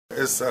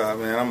It's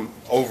man, I'm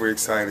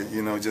overexcited,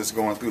 just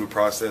going through the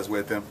process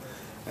with him,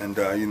 and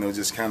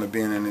just kind of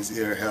being in his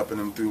ear, helping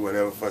him through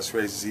whatever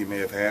frustrations he may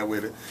have had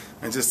with it,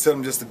 and just tell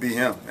him just to be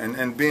him.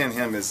 And being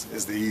him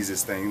is the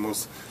easiest thing, the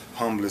most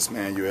humblest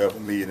man you ever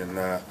meet, and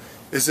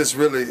it's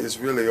really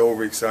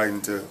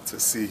overexciting to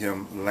see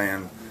him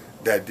land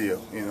that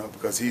deal,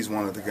 because he's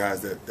one of the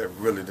guys that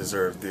really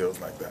deserves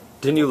deals like that.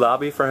 Didn't you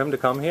lobby for him to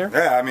come here?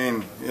 Yeah, I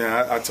mean,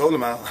 I told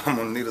him I'm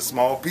going to need a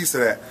small piece of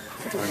that.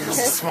 Just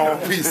a small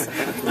piece.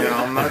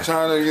 I'm not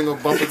trying to,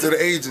 bump into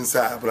the agent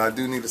side, but I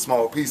do need a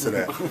small piece of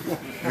that.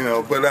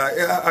 But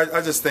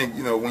I just think,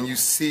 when you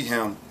see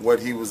him, what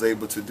he was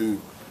able to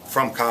do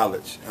from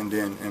college, and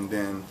then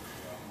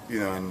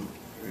and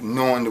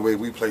knowing the way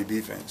we play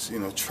defense,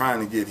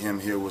 trying to get him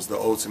here was the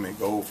ultimate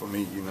goal for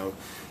me,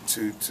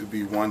 to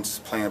be one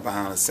playing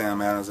behind a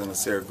Sam Adams and a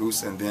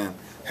Saragusa, and then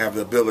have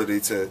the ability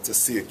to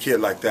see a kid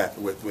like that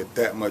with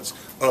that much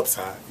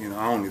upside. I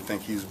don't even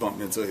think he's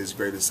bumped into his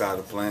greatest side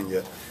of playing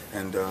yet.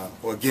 And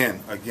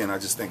again, I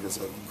just think it's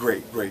a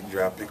great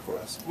draft pick for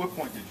us. At what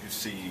point did you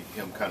see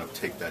him kind of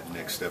take that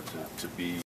next step to be